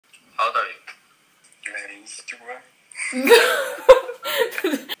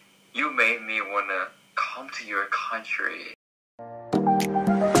You made me wanna come to your country.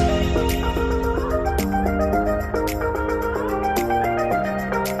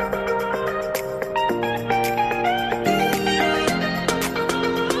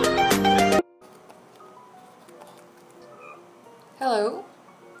 Hello.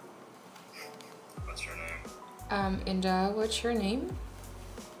 What's your name? Indah, what's your name?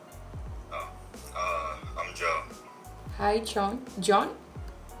 I'm Joe. Hi, John. John?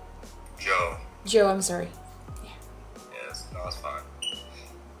 Joe. Joe, I'm sorry. Yeah. Yes, no, it's fine.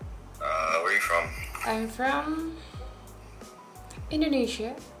 Where are you from? I'm from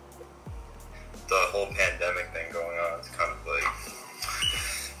Indonesia. The whole pandemic thing going on is kind of like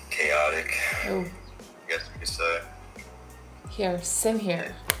chaotic. Oh, I guess you could say. here, same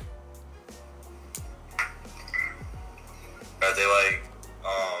here. Are they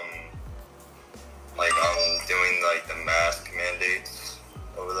doing like the mask mandates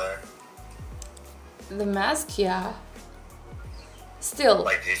over there? The mask, yeah. Still.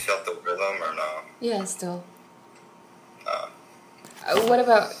 Like, do you still have to wear them or no? Yeah, still. What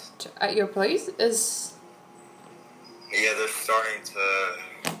about at your place? Yeah, they're starting to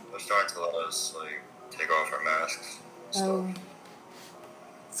let us like take off our masks. Oh,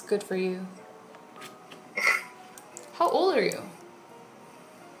 it's good for you. How old are you?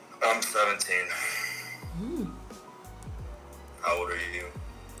 I'm 17. Hmm. How old are you?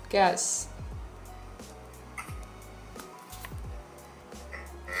 Guess.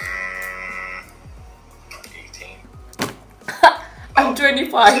 18. I'm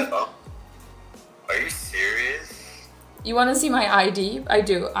 25. Are you serious? You want to see my ID? I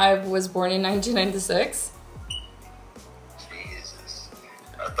do. I was born in 1996. Jesus.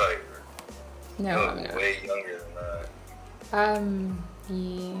 I thought you No, were I'm not. way younger than that.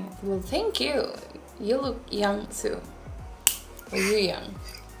 Yeah. Well, thank you. You look young too. Are you young?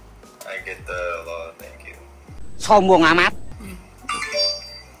 I get that a lot, thank you. Sombong amat.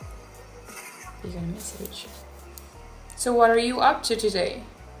 You got a message. So what are you up to today?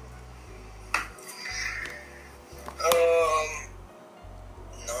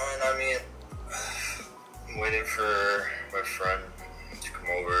 None, I mean, I'm waiting for my friend to come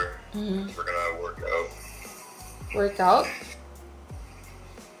over. We're gonna work out. Work out?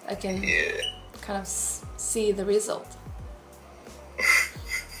 I can Yeah. kind of see the result.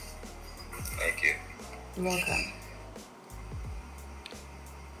 Thank you. You're welcome.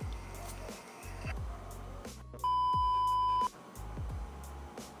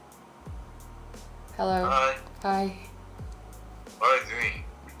 Hello. Hi. Hi. What are you doing?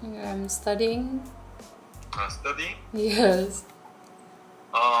 I'm studying. Studying? Yes.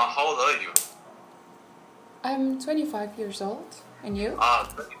 How old are you? I'm 25 years old. And you?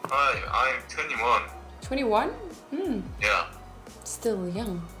 25. I'm 21. 21? Yeah. Still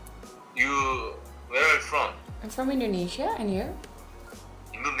young. Where are you from? I'm from Indonesia. And you?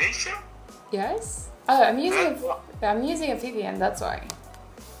 Indonesia? Yes. Oh, I'm using a VPN. That's why.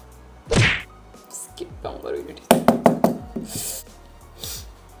 Skip bang baru ini.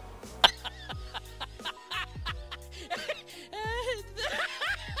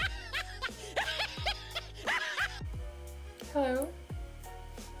 Hello.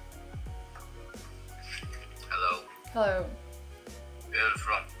 Hello. Hello. Where are you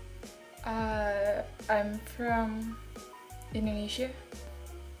from? I'm from Indonesia.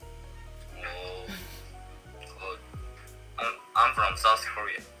 Oh. Good. I'm from South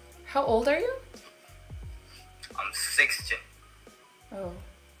Korea. How old are you? I'm 16. Oh.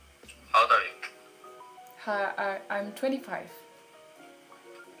 How old are you? Hi, I'm 25.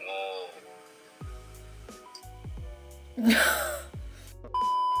 Oh.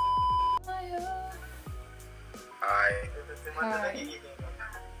 Hi. Hi.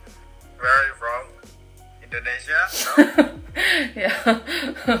 Where are you from? Indonesia? No? Ya.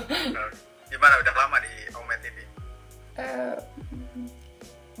 Gimana, udah lama di Ometv?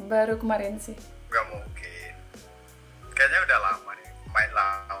 Baru kemarin sih. Gak mungkin. Kayaknya udah lama nih, main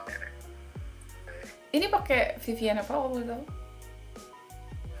lama nih. Ini pakai VPN apa waktu itu?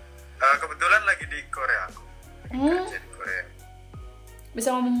 Kebetulan lagi di Korea aku. Kerja di Korea.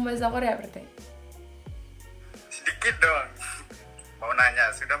 Bisa ngomong bahasa Korea berarti? Sedikit doang. Mau nanya,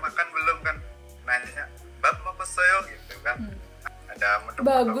 sudah makan belum kan? Nanya, bab mau pesoyo gitu kan? Ada menu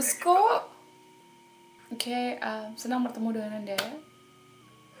Bagus gitu. kok. Oke, senang bertemu dengan Anda.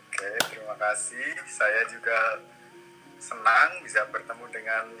 Oke, terima kasih. Saya juga senang bisa bertemu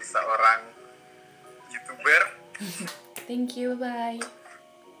dengan seorang YouTuber. Thank you, bye.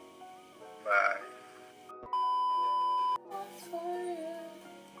 Bye.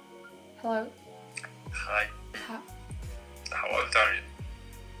 Hello. Hi. Hi. How old are you?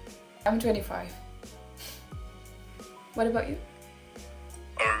 I'm 25. What about you?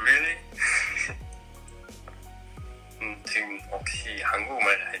 Oh, really? 지금 혹시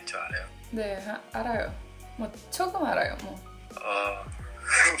한국말 할 줄 알아요? 네, 알아요. 뭐 조금 알아요. 뭐.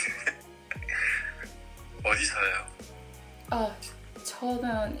 어디 살아요?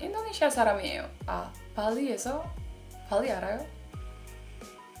 저는 인도네시아 사람이에요. 발리에서 발리 알아요?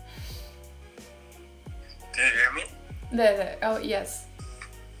 Do you hear me? 네. Oh, yes.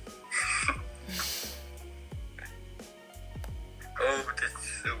 Oh, that's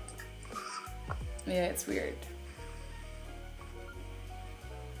so. Yeah, it's weird.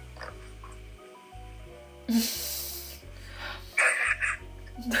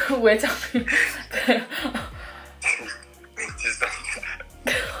 왜 자꾸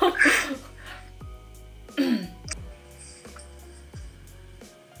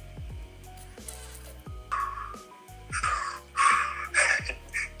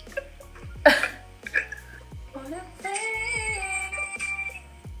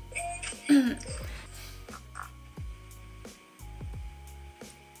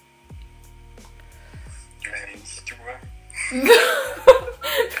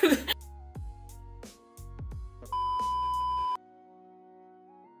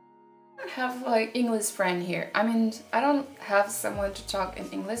have like English friend here. I mean, I don't have someone to talk in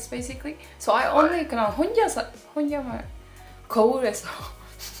English basically. So I only 그냥 혼자만 거울에서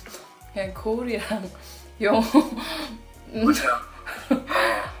그냥 거울이랑 영어.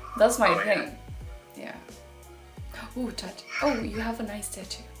 That's my thing. Yeah. Ooh, tattoo. Oh, you have a nice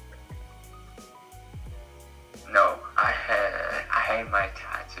tattoo. No, I hate my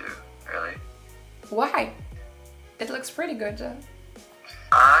tattoo. Really? Why? It looks pretty good.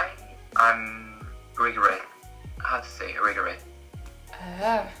 I'm regret. How to say regret?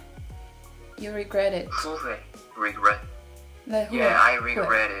 You regret it. Regret. 네, Yeah, I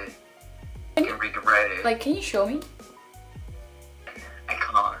regret it. I regret it. Like, can you show me? I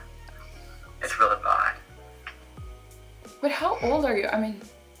can't. It's really bad. But how old are you? I mean,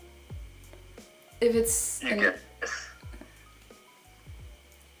 if it's You get this.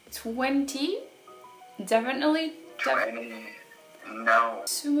 20, definitely. 20. No.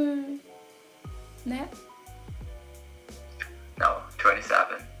 20. No,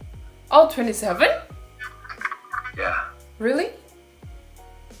 27. Oh, 27? Yeah. Really?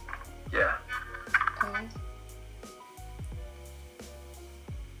 Yeah. Oh.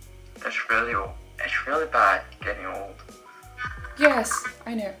 It's really bad getting old. Yes,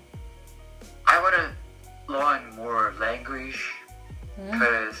 I know. I wanna learn more language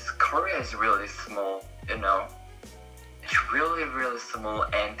because Korea is really small, you know. It's really, really small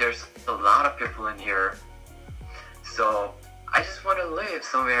and there's a lot of people in here. So I just want to live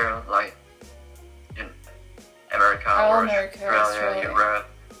somewhere like in America or Australia, Europe.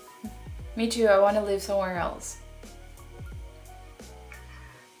 Me too, I want to live somewhere else.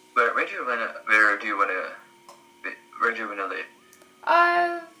 But where do you wanna live?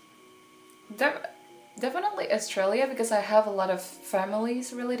 Definitely Australia because I have a lot of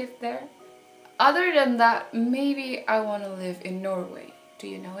families relative there. Other than that, maybe I want to live in Norway. Do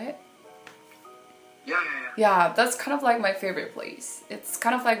you know it? Yeah. Yeah, that's kind of like my favorite place. It's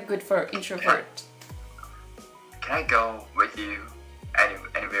kind of like good for introvert. Can I go with you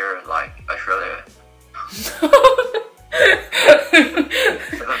anywhere like Australia?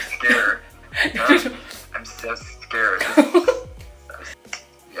 Because I'm scared. I'm so scared.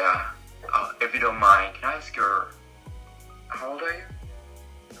 Yeah. If you don't mind, can I ask your... How old are you?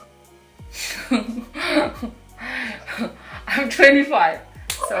 I'm 25,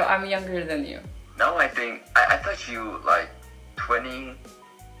 so I'm younger than you. No, I think... I thought you like 20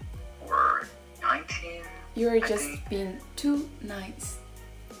 or 19. You're just being too nice.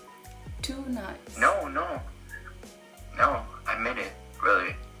 Too nice. No, I mean it,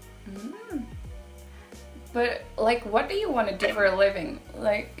 really. But like, what do you want to do for a living?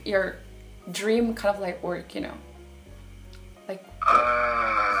 Like your dream kind of like work, you know? Like.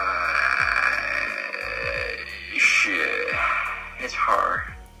 Shit. It's hard.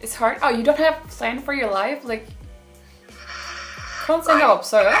 It's hard. Oh, you don't have a plan for your life, like. 그런 생각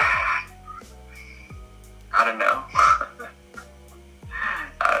없어요? I don't know.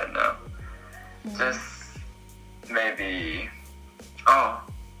 I don't know. Just maybe. Oh,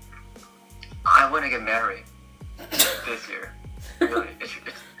 I want to get married this year. Really?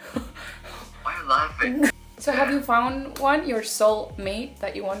 Why are you laughing? So have you found one, your soul mate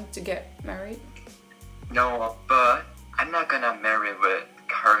that you want to get married? No, but I'm not gonna marry with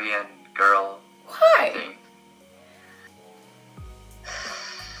Korean girl. Why? Thing.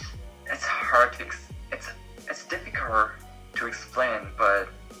 It's hard to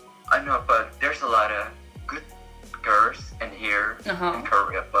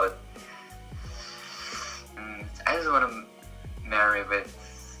married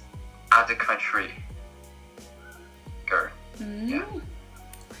with other country girl. Yeah.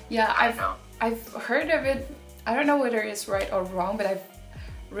 Yeah, I know. I've heard of it. I don't know whether it's right or wrong, but I've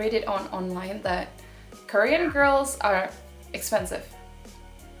read it online that Korean girls are expensive.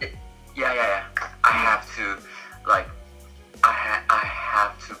 Yeah. I have to like I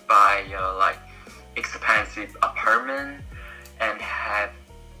have to buy like expensive apartment and I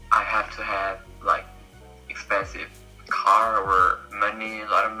have to have like expensive car or money, a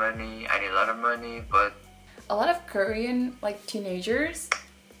lot of money. I need a lot of money, but a lot of Korean like teenagers,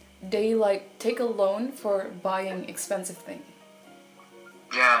 they like take a loan for buying expensive things.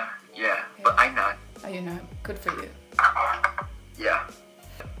 Yeah. But I'm not. Oh, you're not. Good for you. Yeah.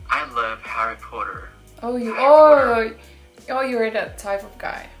 I love Harry Potter. Oh, you're that type of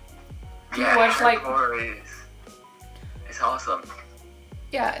guy. Do you Yeah, watch Harry like? Potter is awesome.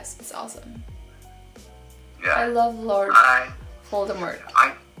 Yeah, it's awesome. Yeah. I love Lord I Voldemort.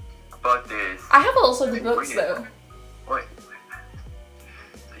 bought this. I have also the books though. Wait.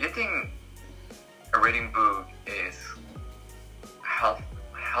 You think a reading book is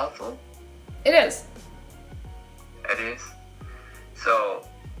helpful? It is. It is. So,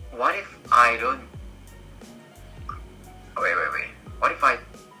 what if I don't? Wait. What if I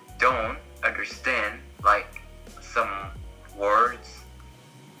don't understand like some words?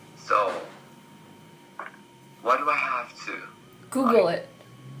 So, what do I have to? Google it.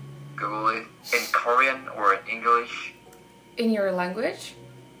 Google it in Korean or in English? In your language?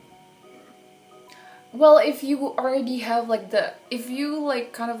 Well, if you already have like if you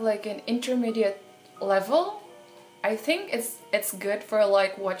like kind of like an intermediate level, I think it's good for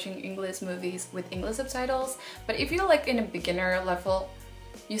like watching English movies with English subtitles. But if you're like in a beginner level,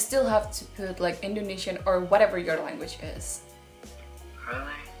 you still have to put like Indonesian or whatever your language is. Really?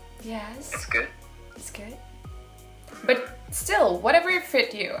 Yes. It's good. It's good. But still, whatever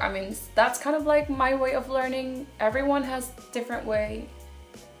fit you. I mean, that's kind of like my way of learning. Everyone has different way.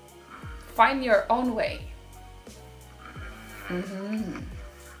 Find your own way.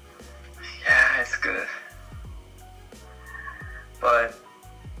 Yeah, it's good. But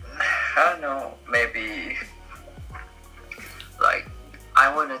I don't know, maybe like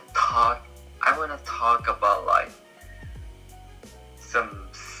I wanna talk about like some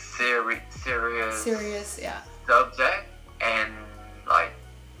serious Yeah. subject and like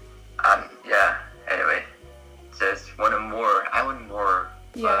yeah, anyway. Just I want more.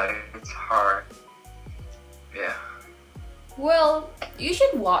 Yeah. But it's hard. Yeah. Well, you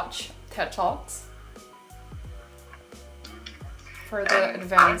should watch TED Talks for the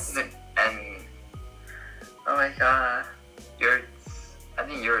advanced. And oh my god, I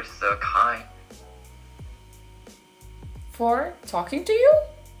think you're so kind. For talking to you?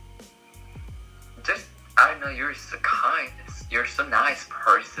 Just I don't know, you're so kind. You're so nice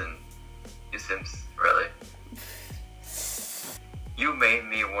person. You seems really. You made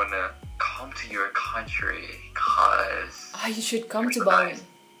me wanna come to your country, cause. You should come to so Bali. nice.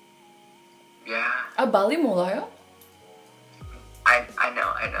 Yeah. Bali 몰라요? I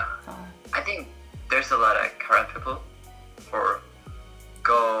know. Oh. I think there's a lot of Korean people for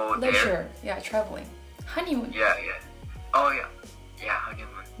go there. Leisure. Yeah, traveling. Honeymoon. Yeah. Oh yeah,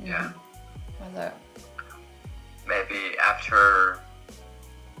 honeymoon. Yeah. 맞아요. Maybe after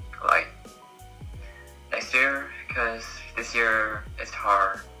like next year, because this year it's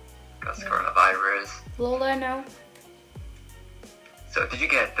hard because coronavirus. Lola now? So did you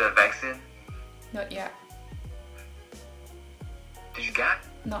get the vaccine? Not yet. Did you get?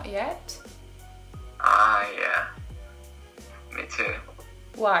 Not yet? Yeah. Me too.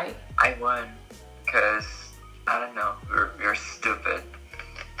 Why? I won because I don't know. We're stupid.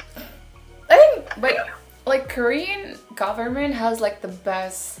 I think, but like Korean government has like the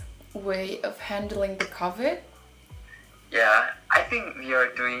best way of handling the COVID. Yeah, I think we are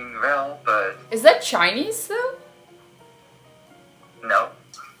doing well, but Is that Chinese though? no.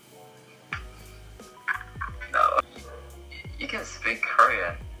 You can speak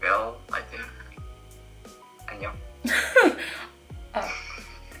Korean well, I think. 안녕.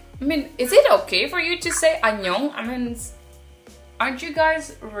 I mean, is it okay for you to say 안녕? I mean, aren't you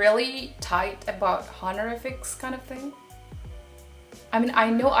guys really tight about honorifics kind of thing? I mean, I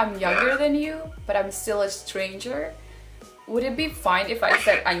know I'm younger than you, but I'm still a stranger. Would it be fine if I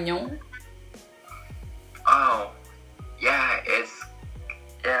said 안녕? Oh, yeah,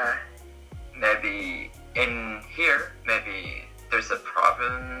 maybe in here, maybe there's a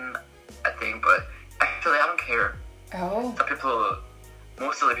problem, I think, but actually I don't care. Oh.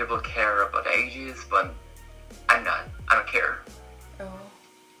 Most of the people care about ages, but I don't care. Oh.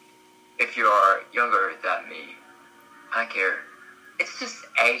 If you are younger than me, I don't care. it's just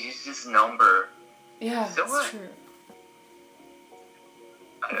age, it's just number. Yeah, So it's what? true.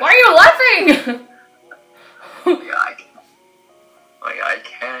 Why are you laughing? I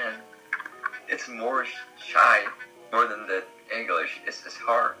can. It's more shy, more than the English. It's just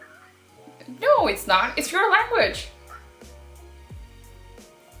hard. No, it's not. It's your language.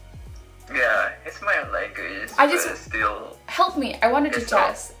 Yeah, it's my language. I just but still. help me. I wanted to It's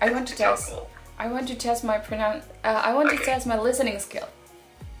test. not- I want to it's test. difficult. I want to test my I want to Okay. test my listening skill.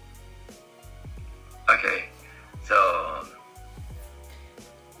 Okay, so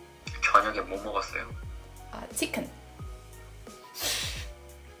저녁에 뭐 먹었어요? Chicken.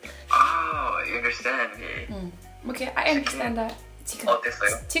 Oh, you understand me. Okay, I understand that. Chicken.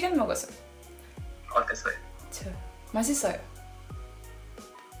 어땠어요? Chicken 먹었어. 어땠어요? 맛있어요.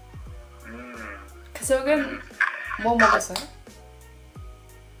 그속은 뭐 먹었어요?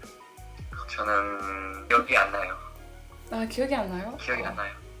 저는 기억이 안 나요. 아, 기억이 안 나요? 기억이 안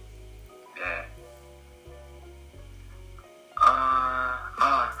나요. 예.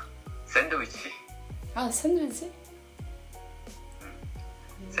 샌드위치. 아, 샌드위치?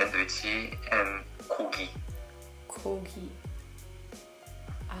 샌드위치 and 고기. 고기.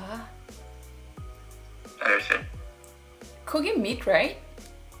 아, Understand? 고기 meat, right?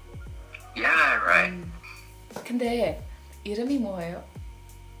 Yeah, right. 근데 이름이 뭐예요?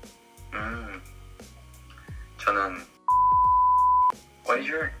 저는 What is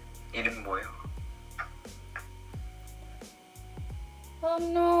your 이름 뭐예요? Oh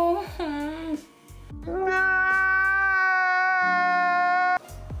no.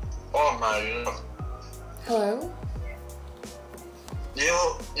 Oh my lord. Hello?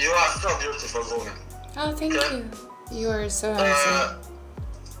 You are so beautiful woman. Oh, thank Okay. you. You are so handsome.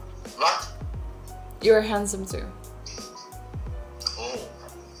 What? You are handsome too. Oh.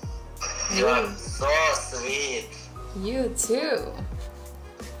 You are so sweet. You too.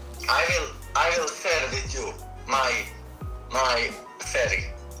 I will share with you my fairy.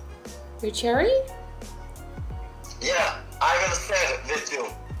 Your cherry? Yeah, I will share with you.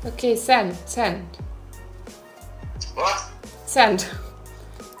 Okay, send. What?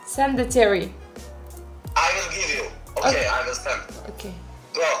 Send the cherry. I will give you. Okay, I will send. Okay.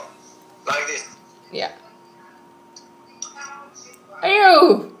 Go. Like this. Yeah.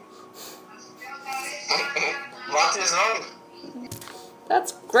 Ew! What is wrong?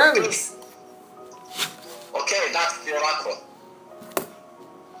 That's gross. Okay, that's your uncle.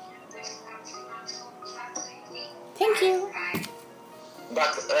 Thank you.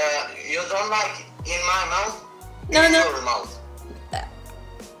 But you don't like in my mouth? No, in no. your mouth.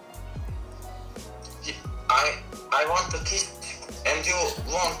 I want to kiss and you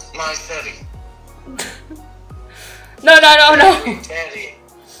want my fairy. No. Fairy.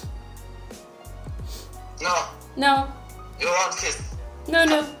 No, No. you want kiss. No.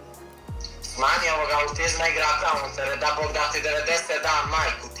 Smanji ovoga autizma igra pravo, da Bog da ti 90 dan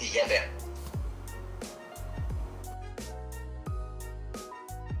majku ti jebe.